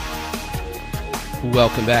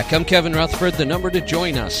Welcome back. I'm Kevin Rutherford. The number to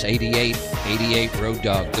join us, 8888 Road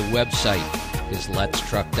Dog. The website is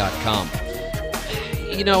letstruck.com.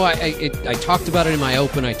 You know, I talked about it in my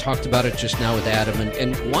open. I talked about it just now with Adam.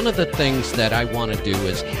 And one of the things that I want to do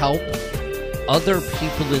is help other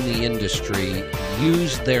people in the industry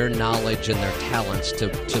use their knowledge and their talents to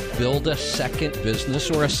build a second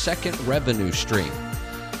business or a second revenue stream,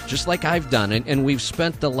 just like I've done. And we've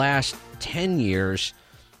spent the last 10 years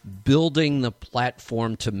building the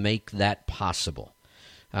platform to make that possible.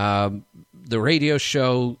 The radio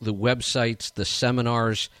show, the websites, the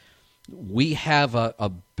seminars, we have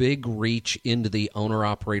a big reach into the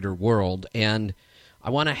owner-operator world, and I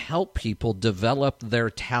want to help people develop their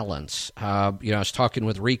talents. I was talking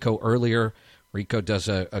with Rico earlier. Rico does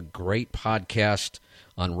a great podcast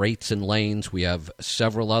on rates and lanes. We have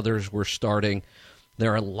several others we're starting.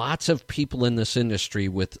 There are lots of people in this industry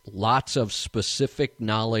with lots of specific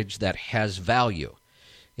knowledge that has value.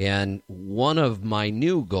 And one of my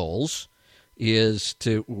new goals is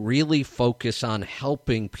to really focus on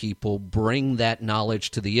helping people bring that knowledge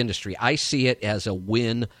to the industry. I see it as a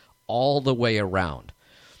win all the way around.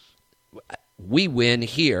 We win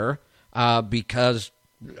here because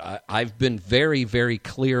I've been very, very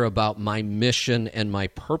clear about my mission and my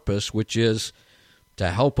purpose, which is to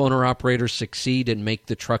help owner-operators succeed and make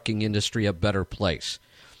the trucking industry a better place.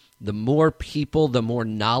 The more people, the more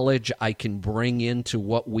knowledge I can bring into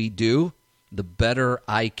what we do, the better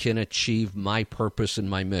I can achieve my purpose and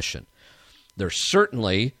my mission. There's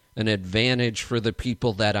certainly an advantage for the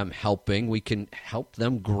people that I'm helping. We can help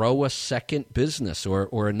them grow a second business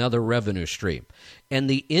or another revenue stream. And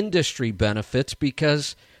the industry benefits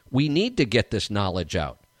because we need to get this knowledge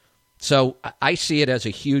out. So I see it as a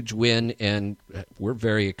huge win, and we're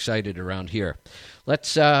very excited around here. Let's,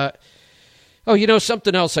 something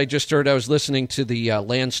else I just heard. I was listening to the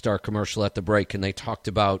Landstar commercial at the break, and they talked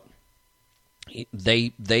about they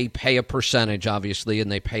pay a percentage, obviously,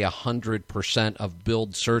 and they pay 100% of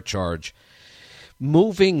billed surcharge.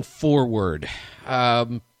 Moving forward,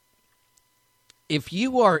 if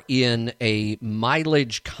you are in a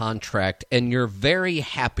mileage contract and you're very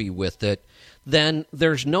happy with it, then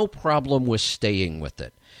there's no problem with staying with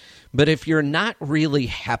it. But if you're not really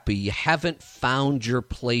happy, you haven't found your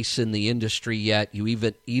place in the industry yet, you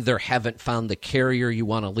either haven't found the carrier you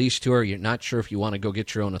want to lease to, or you're not sure if you want to go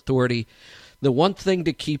get your own authority, the one thing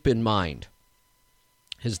to keep in mind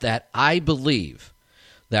is that I believe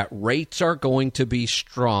that rates are going to be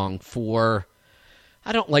strong for,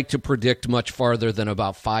 I don't like to predict much farther than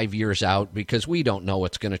about 5 years out because we don't know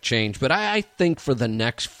what's going to change. But I think for the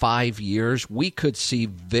next 5 years, we could see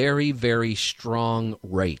very, very strong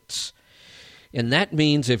rates. And that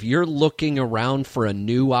means if you're looking around for a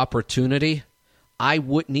new opportunity, I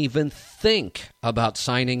wouldn't even think about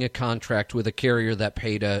signing a contract with a carrier that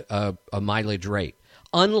paid a mileage rate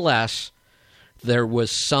unless there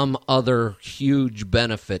was some other huge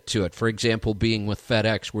benefit to it. For example, being with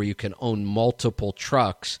FedEx where you can own multiple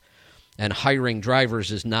trucks and hiring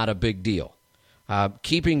drivers is not a big deal.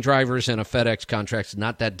 Keeping drivers in a FedEx contract is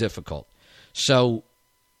not that difficult. So,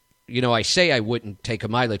 I say I wouldn't take a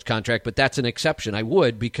mileage contract, but that's an exception. I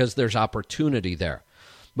would because there's opportunity there.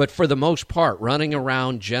 But for the most part, running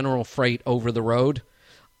around general freight over the road,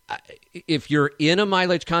 if you're in a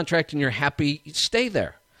mileage contract and you're happy, stay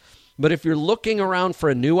there. But if you're looking around for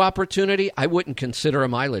a new opportunity, I wouldn't consider a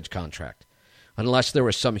mileage contract unless there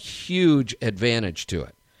was some huge advantage to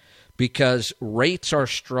it because rates are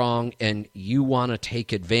strong and you want to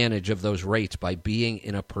take advantage of those rates by being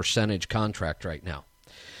in a percentage contract right now.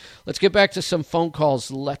 Let's get back to some phone calls.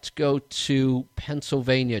 Let's go to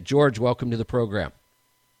Pennsylvania. George, welcome to the program.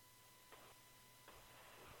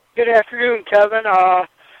 Good afternoon, Kevin.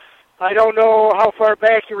 I don't know how far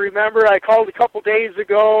back you remember. I called a couple days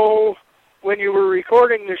ago when you were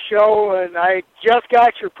recording the show, and I just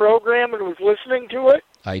got your program and was listening to it.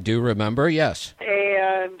 I do remember, yes.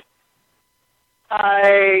 And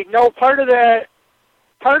I know part of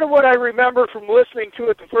what I remember from listening to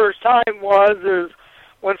it the first time is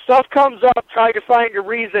when stuff comes up, try to find a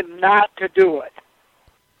reason not to do it.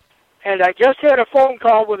 And I just had a phone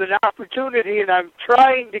call with an opportunity, and I'm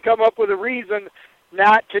trying to come up with a reason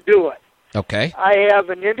not to do it. Okay. I have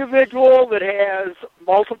an individual that has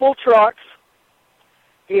multiple trucks.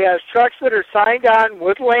 He has trucks that are signed on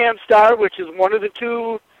with Landstar, which is one of the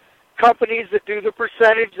two companies that do the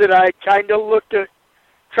percentage that I kind of looked at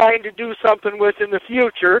trying to do something with in the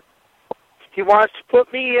future. He wants to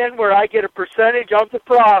put me in where I get a percentage of the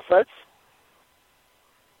profits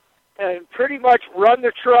and pretty much run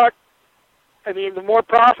the truck. I mean, the more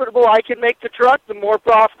profitable I can make the truck, the more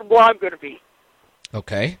profitable I'm going to be.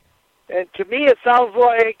 Okay. And to me, it sounds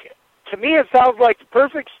like the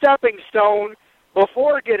perfect stepping stone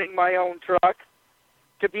before getting my own truck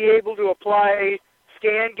to be able to apply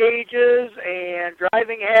scan gauges and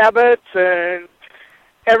driving habits and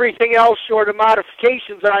everything else short of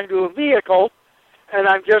modifications onto a vehicle. And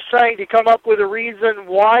I'm just trying to come up with a reason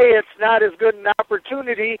why it's not as good an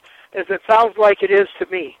opportunity as it sounds like it is to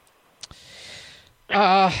me.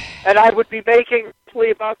 And I would be making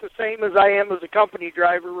roughly about the same as I am as a company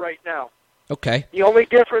driver right now. Okay. The only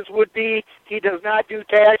difference would be he does not do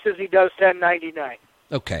taxes, he does 1099.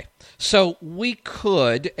 Okay. So we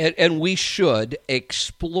could, and we should,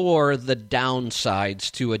 explore the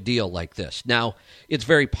downsides to a deal like this. Now, it's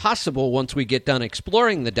very possible once we get done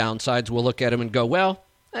exploring the downsides, we'll look at them and go, well,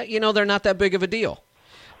 they're not that big of a deal.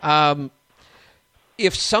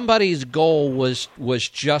 If somebody's goal was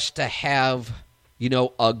just to have,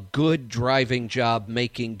 a good driving job,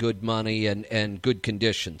 making good money and good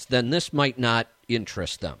conditions, then this might not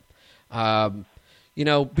interest them.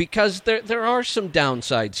 Because there are some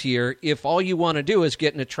downsides here if all you want to do is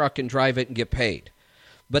get in a truck and drive it and get paid.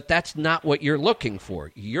 But that's not what you're looking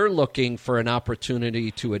for. You're looking for an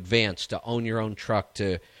opportunity to advance, to own your own truck,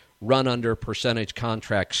 to run under percentage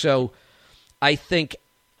contracts. So I think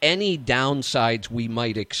any downsides we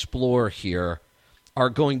might explore here are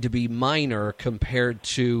going to be minor compared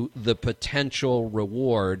to the potential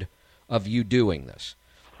reward of you doing this.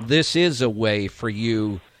 This is a way for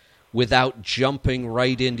you, without jumping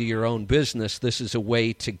right into your own business, this is a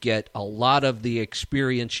way to get a lot of the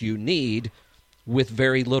experience you need with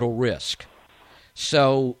very little risk.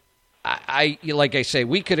 So, like I say,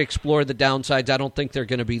 we could explore the downsides. I don't think they're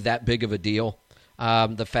going to be that big of a deal.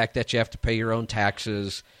 The fact that you have to pay your own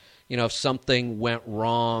taxes, if something went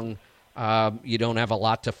wrong, you don't have a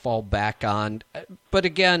lot to fall back on. But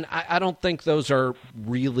again, I don't think those are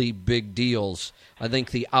really big deals. I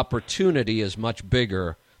think the opportunity is much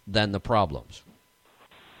bigger than the problems.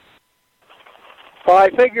 Well, I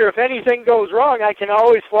figure if anything goes wrong, I can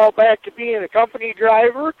always fall back to being a company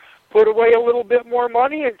driver, put away a little bit more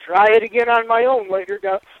money, and try it again on my own later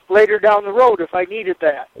down the road if I needed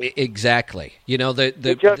that. Exactly.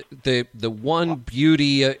 The one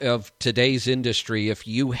beauty of today's industry, if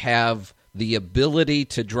you have the ability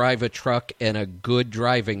to drive a truck and a good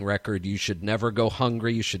driving record, you should never go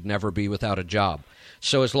hungry. You should never be without a job.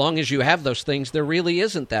 So as long as you have those things, there really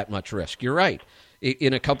isn't that much risk. You're right.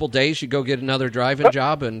 In a couple days, you go get another driving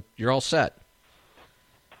job, and you're all set.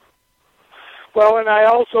 Well, and I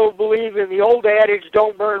also believe in the old adage,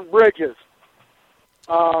 don't burn bridges.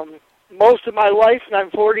 Most of my life, and I'm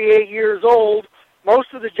 48 years old, most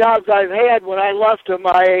of the jobs I've had, when I left them,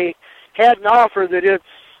 I had an offer that it's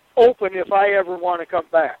open if I ever want to come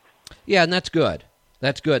back. Yeah, and that's good.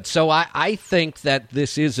 That's good. So I think that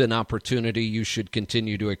this is an opportunity you should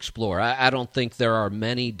continue to explore. I don't think there are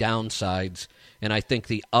many downsides, and I think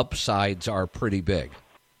the upsides are pretty big.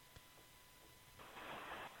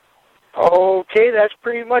 Okay, that's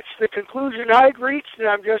pretty much the conclusion I'd reached, and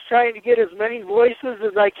I'm just trying to get as many voices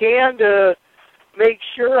as I can to make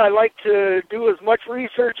sure. I like to do as much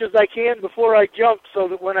research as I can before I jump, so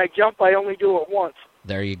that when I jump, I only do it once.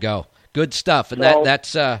 There you go. Good stuff, and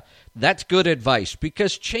that's good advice,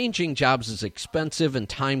 because changing jobs is expensive and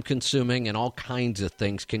time-consuming, and all kinds of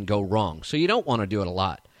things can go wrong. So you don't want to do it a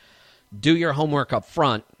lot. Do your homework up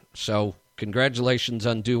front, so congratulations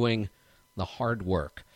on doing the hard work.